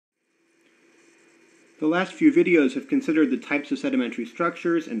The last few videos have considered the types of sedimentary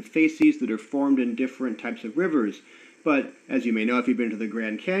structures and facies that are formed in different types of rivers. But, as you may know if you've been to the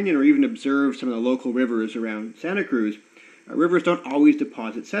Grand Canyon or even observed some of the local rivers around Santa Cruz, rivers don't always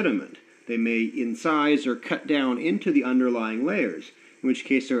deposit sediment. They may incise or cut down into the underlying layers, in which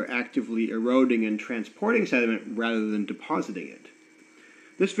case they're actively eroding and transporting sediment rather than depositing it.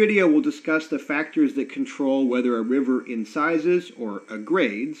 This video will discuss the factors that control whether a river incises or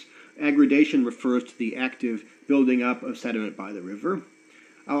aggrades. Aggradation refers to the active building up of sediment by the river.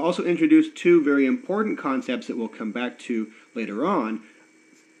 I'll also introduce two very important concepts that we'll come back to later on: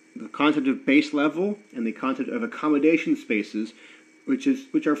 the concept of base level and the concept of accommodation spaces, which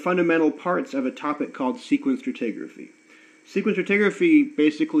are fundamental parts of a topic called sequence stratigraphy. Sequence stratigraphy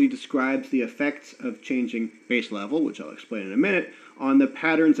basically describes the effects of changing base level, which I'll explain in a minute, on the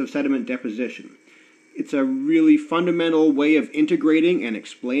patterns of sediment deposition. It's a really fundamental way of integrating and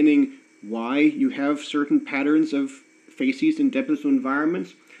explaining why you have certain patterns of facies in depositional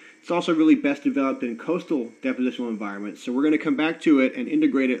environments. It's also really best developed in coastal depositional environments, so we're going to come back to it and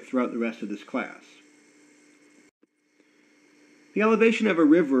integrate it throughout the rest of this class. The elevation of a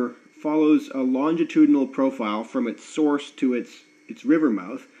river follows a longitudinal profile from its source to its river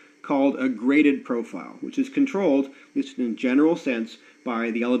mouth called a graded profile, which is controlled, at least in a general sense,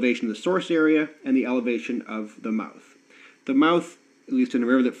 by the elevation of the source area and the elevation of the mouth. The mouth, at least in a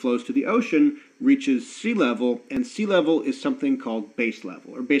river that flows to the ocean, reaches sea level, and sea level is something called base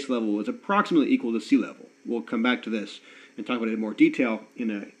level, or base level is approximately equal to sea level. We'll come back to this and talk about it in more detail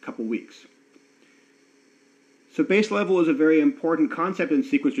in a couple weeks. So base level is a very important concept in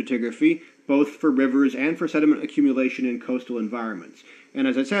sequence stratigraphy, both for rivers and for sediment accumulation in coastal environments. And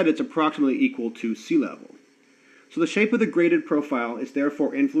as I said, it's approximately equal to sea level. So the shape of the graded profile is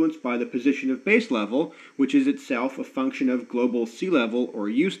therefore influenced by the position of base level, which is itself a function of global sea level, or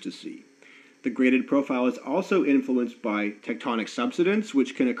used to sea. The graded profile is also influenced by tectonic subsidence,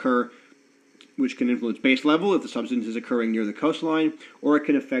 which can influence base level if the subsidence is occurring near the coastline, or it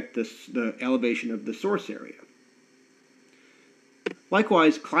can affect the elevation of the source area.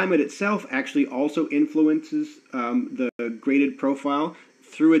 Likewise, climate itself actually also influences the graded profile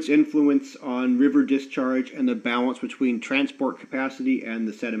through its influence on river discharge and the balance between transport capacity and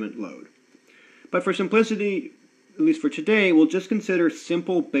the sediment load. But for simplicity, at least for today, we'll just consider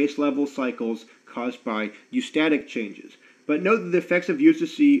simple base level cycles caused by eustatic changes. But note that the effects of used to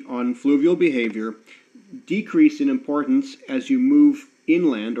sea on fluvial behavior decrease in importance as you move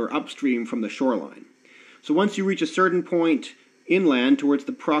inland or upstream from the shoreline. So once you reach a certain point inland towards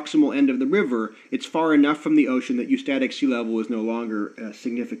the proximal end of the river, it's far enough from the ocean that eustatic sea level is no longer a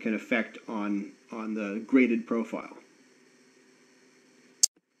significant effect on the graded profile.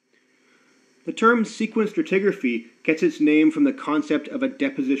 The term sequence stratigraphy gets its name from the concept of a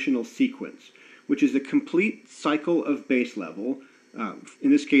depositional sequence, which is a complete cycle of base level, in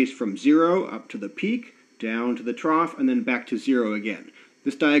this case from zero up to the peak, down to the trough, and then back to zero again.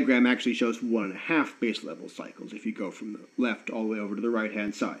 This diagram actually shows 1.5 base level cycles if you go from the left all the way over to the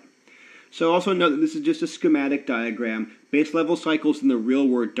right-hand side. So also note that this is just a schematic diagram. Base level cycles in the real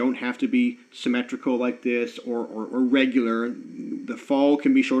world don't have to be symmetrical like this or regular. The fall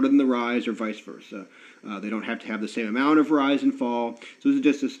can be shorter than the rise or vice versa. They don't have to have the same amount of rise and fall. So this is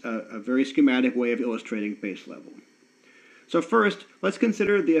just a very schematic way of illustrating base level. So first, let's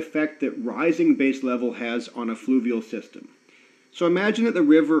consider the effect that rising base level has on a fluvial system. So imagine that the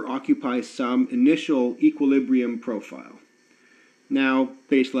river occupies some initial equilibrium profile. Now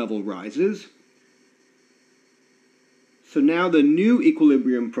base level rises. So now the new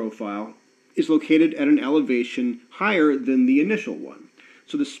equilibrium profile is located at an elevation higher than the initial one.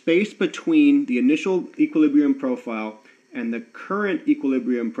 So the space between the initial equilibrium profile and the current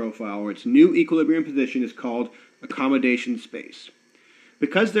equilibrium profile, or its new equilibrium position, is called accommodation space.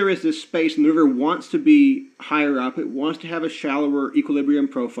 Because there is this space and the river wants to be higher up, it wants to have a shallower equilibrium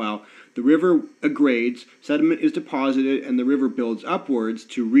profile, the river aggrades, sediment is deposited, and the river builds upwards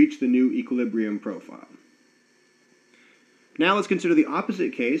to reach the new equilibrium profile. Now let's consider the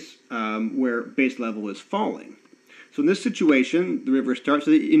opposite case, where base level is falling. So in this situation, the river starts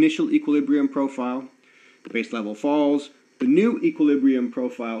at the initial equilibrium profile, the base level falls, the new equilibrium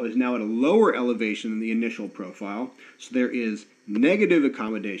profile is now at a lower elevation than the initial profile, so there is negative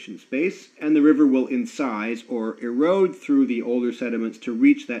accommodation space, and the river will incise or erode through the older sediments to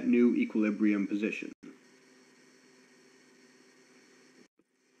reach that new equilibrium position.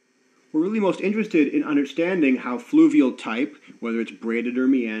 We're really most interested in understanding how fluvial type, whether it's braided or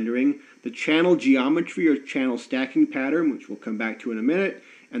meandering, the channel geometry or channel stacking pattern, which we'll come back to in a minute,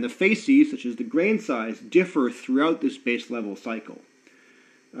 and the facies, such as the grain size, differ throughout this base level cycle.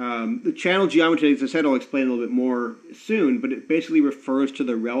 The channel geometry, as I said, I'll explain a little bit more soon, but it basically refers to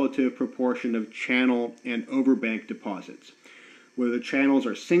the relative proportion of channel and overbank deposits, whether the channels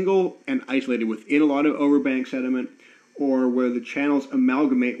are single and isolated within a lot of overbank sediment, or where the channels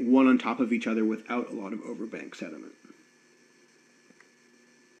amalgamate one on top of each other without a lot of overbank sediment.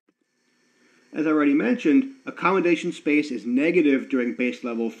 As I already mentioned, accommodation space is negative during base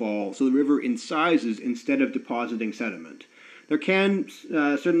level fall, so the river incises instead of depositing sediment. There can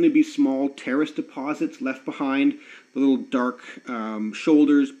certainly be small terrace deposits left behind, the little dark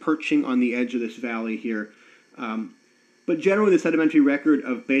shoulders perching on the edge of this valley here. But generally the sedimentary record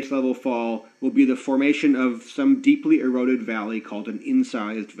of base level fall will be the formation of some deeply eroded valley called an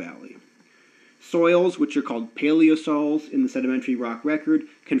incised valley. Soils, which are called paleosols in the sedimentary rock record,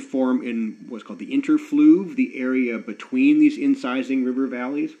 can form in what's called the interfluve, the area between these incising river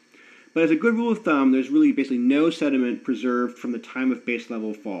valleys. But as a good rule of thumb, there's really basically no sediment preserved from the time of base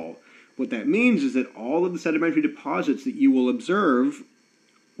level fall. What that means is that all of the sedimentary deposits that you will observe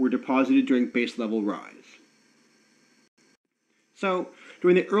were deposited during base level rise. So,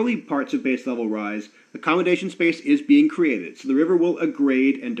 during the early parts of base level rise, accommodation space is being created, so the river will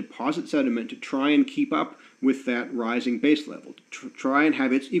aggrade and deposit sediment to try and keep up with that rising base level, to try and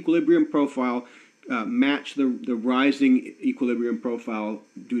have its equilibrium profile match the rising equilibrium profile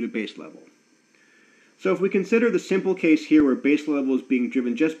due to base level. So if we consider the simple case here where base level is being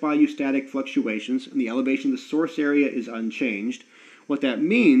driven just by eustatic fluctuations and the elevation of the source area is unchanged, what that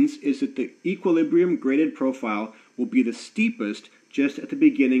means is that the equilibrium graded profile will be the steepest just at the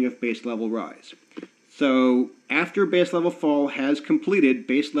beginning of base level rise. So after base level fall has completed,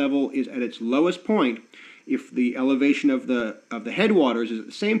 base level is at its lowest point. If the elevation of the headwaters is at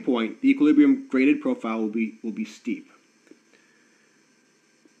the same point, the equilibrium graded profile will be steep.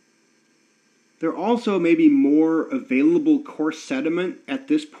 There also may be more available coarse sediment at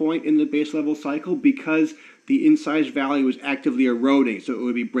this point in the base level cycle because the incised valley was actively eroding, so it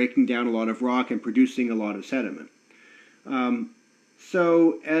would be breaking down a lot of rock and producing a lot of sediment.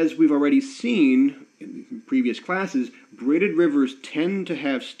 So, as we've already seen in previous classes, braided rivers tend to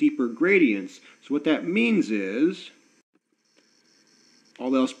have steeper gradients. So what that means is,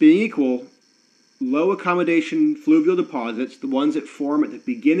 all else being equal, low accommodation fluvial deposits, the ones that form at the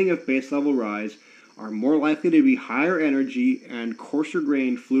beginning of base level rise, are more likely to be higher energy and coarser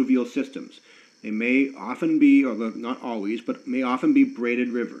grained fluvial systems. They may often be, although not always, but may often be braided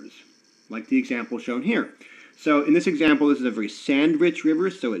rivers, like the example shown here. So in this example, this is a very sand-rich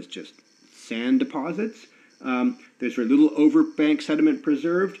river, so it's just sand deposits. There's very little overbank sediment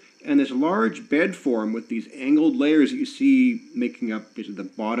preserved, and this large bed form with these angled layers that you see making up the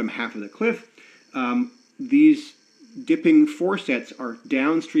bottom half of the cliff. These dipping foresets are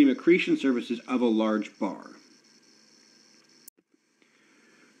downstream accretion surfaces of a large bar.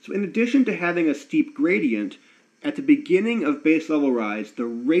 So in addition to having a steep gradient, at the beginning of base level rise, the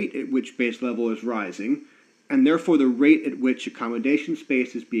rate at which base level is rising, and therefore the rate at which accommodation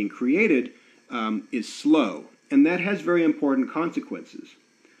space is being created, is slow. And that has very important consequences.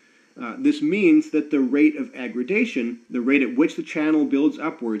 This means that the rate of aggradation, the rate at which the channel builds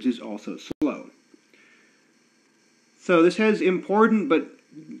upwards, is also slow. So this has important but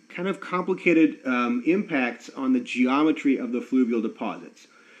kind of complicated impacts on the geometry of the fluvial deposits.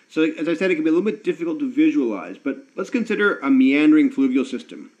 So as I said, it can be a little bit difficult to visualize, but let's consider a meandering fluvial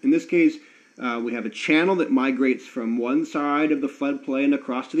system. In this case, we have a channel that migrates from one side of the floodplain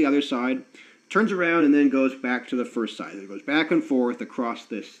across to the other side, turns around and then goes back to the first side. It goes back and forth across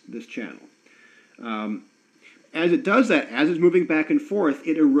this channel. As it does that, as it's moving back and forth,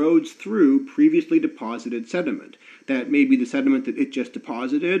 it erodes through previously deposited sediment. That may be the sediment that it just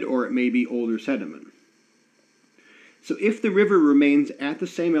deposited, or it may be older sediment. So if the river remains at the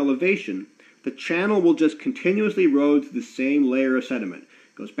same elevation, the channel will just continuously erode through the same layer of sediment.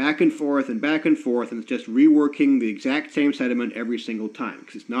 It goes back and forth, and it's just reworking the exact same sediment every single time,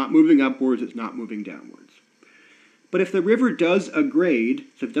 because it's not moving upwards, it's not moving downwards. But if the river does aggrade,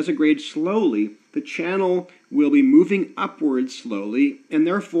 so if it does aggrade slowly, the channel will be moving upwards slowly, and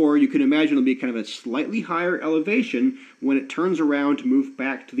therefore you can imagine it'll be kind of a slightly higher elevation when it turns around to move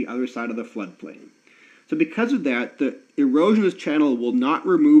back to the other side of the floodplain. So because of that, the erosion of this channel will not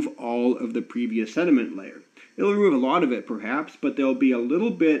remove all of the previous sediment layer. It'll remove a lot of it, perhaps, but there'll be a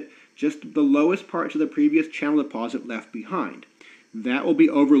little bit, just the lowest parts of the previous channel deposit left behind. That will be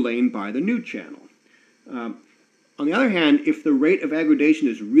overlain by the new channel. On the other hand, if the rate of aggradation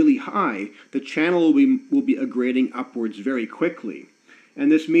is really high, the channel will be aggrading upwards very quickly.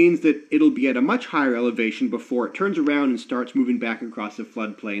 And this means that it'll be at a much higher elevation before it turns around and starts moving back across the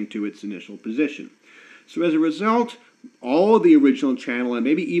floodplain to its initial position. So as a result, all the original channel and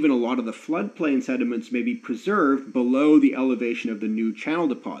maybe even a lot of the floodplain sediments may be preserved below the elevation of the new channel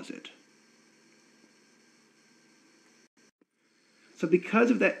deposit. So because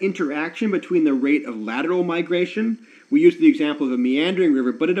of that interaction between the rate of lateral migration, we use the example of a meandering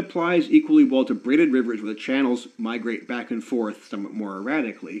river, but it applies equally well to braided rivers where the channels migrate back and forth somewhat more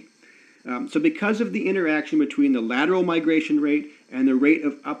erratically. So because of the interaction between the lateral migration rate and the rate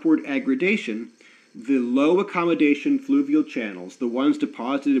of upward aggradation, the low accommodation fluvial channels, the ones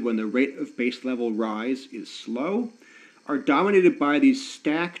deposited when the rate of base level rise is slow, are dominated by these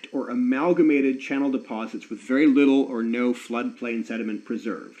stacked or amalgamated channel deposits with very little or no floodplain sediment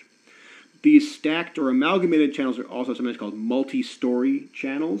preserved. These stacked or amalgamated channels are also sometimes called multi-story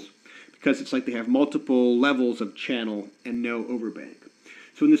channels because it's like they have multiple levels of channel and no overbank.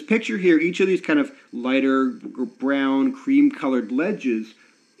 So in this picture here, each of these kind of lighter brown, cream-colored ledges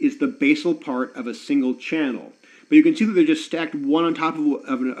is the basal part of a single channel. But you can see that they're just stacked one on top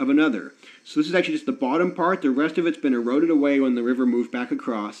of another. So this is actually just the bottom part. The rest of it's been eroded away when the river moved back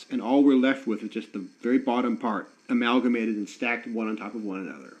across, and all we're left with is just the very bottom part, amalgamated and stacked one on top of one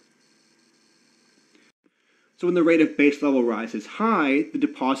another. So when the rate of base level rise is high, the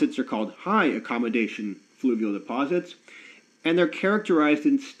deposits are called high-accommodation fluvial deposits, and they're characterized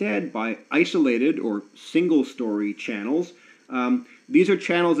instead by isolated or single-story channels. These are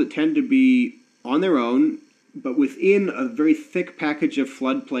channels that tend to be on their own, but within a very thick package of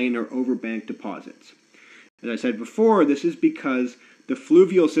floodplain or overbank deposits. As I said before, this is because the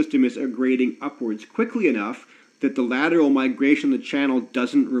fluvial system is aggrading upwards quickly enough that the lateral migration of the channel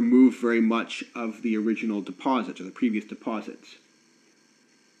doesn't remove very much of the original deposits or the previous deposits.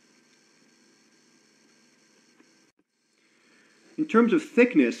 In terms of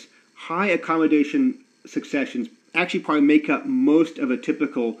thickness, high accommodation successions actually probably make up most of a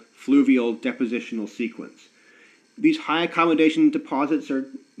typical fluvial depositional sequence. These high accommodation deposits are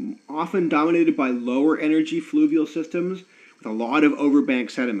often dominated by lower energy fluvial systems with a lot of overbank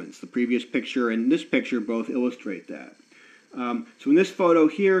sediments. The previous picture and this picture both illustrate that. So in this photo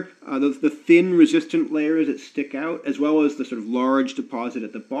here, the thin resistant layers that stick out, as well as the sort of large deposit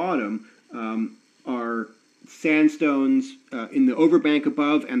at the bottom, are sandstones in the overbank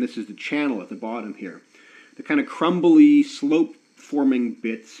above, and this is the channel at the bottom here. The kind of crumbly, slope-forming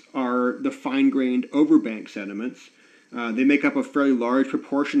bits are the fine-grained overbank sediments. They make up a fairly large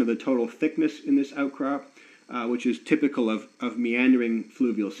proportion of the total thickness in this outcrop, which is typical of meandering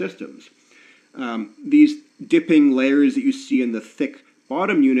fluvial systems. These dipping layers that you see in the thick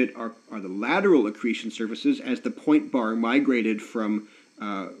bottom unit are the lateral accretion surfaces as the point bar migrated from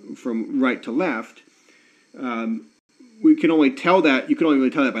right to left. You can only really tell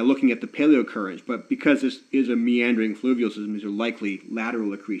that by looking at the paleocurrents, but because this is a meandering fluvial system, these are likely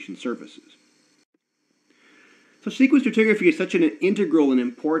lateral accretion surfaces. So sequence stratigraphy is such an integral and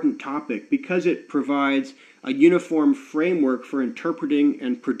important topic because it provides a uniform framework for interpreting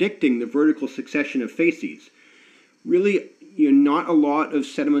and predicting the vertical succession of facies. Really, not a lot of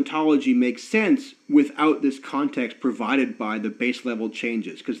sedimentology makes sense without this context provided by the base level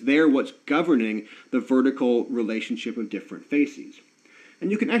changes, because they're what's governing the vertical relationship of different facies.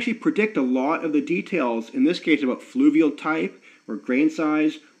 And you can actually predict a lot of the details, in this case about fluvial type, or grain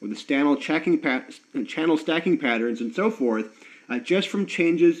size, or the channel stacking patterns, and so forth, just from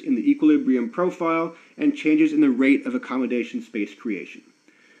changes in the equilibrium profile and changes in the rate of accommodation space creation.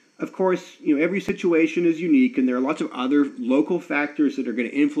 Of course, every situation is unique, and there are lots of other local factors that are going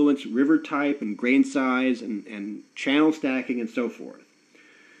to influence river type and grain size and channel stacking and so forth.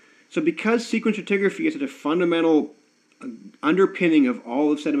 So because sequence stratigraphy is such a fundamental underpinning of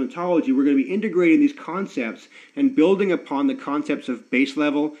all of sedimentology, we're going to be integrating these concepts and building upon the concepts of base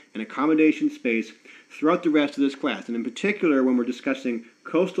level and accommodation space throughout the rest of this class, and in particular when we're discussing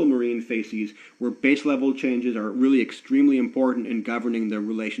coastal marine facies, where base level changes are really extremely important in governing the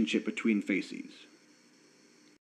relationship between facies.